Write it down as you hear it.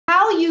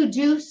you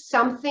do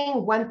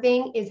something, one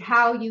thing, is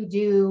how you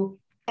do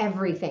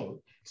everything.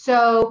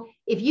 So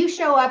if you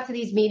show up to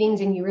these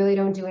meetings and you really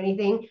don't do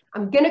anything,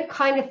 I'm going to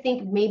kind of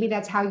think maybe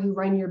that's how you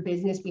run your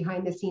business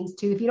behind the scenes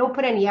too. If you don't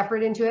put any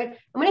effort into it,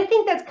 I'm going to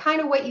think that's kind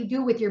of what you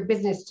do with your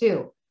business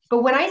too.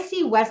 But when I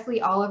see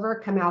Wesley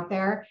Oliver come out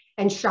there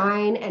and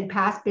shine and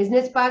pass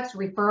business bucks,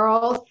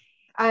 referrals,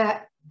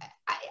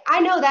 I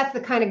know that's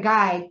the kind of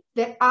guy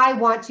that I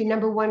want to,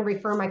 number one,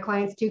 refer my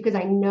clients to, because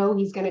I know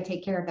he's going to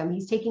take care of them.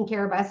 He's taking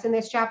care of us in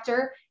this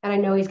chapter, and I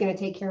know he's going to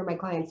take care of my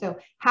clients. So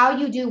how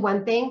you do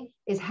one thing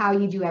is how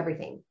you do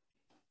everything.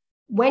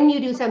 When you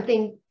do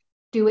something,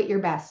 do it your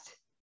best.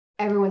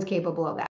 Everyone's capable of that.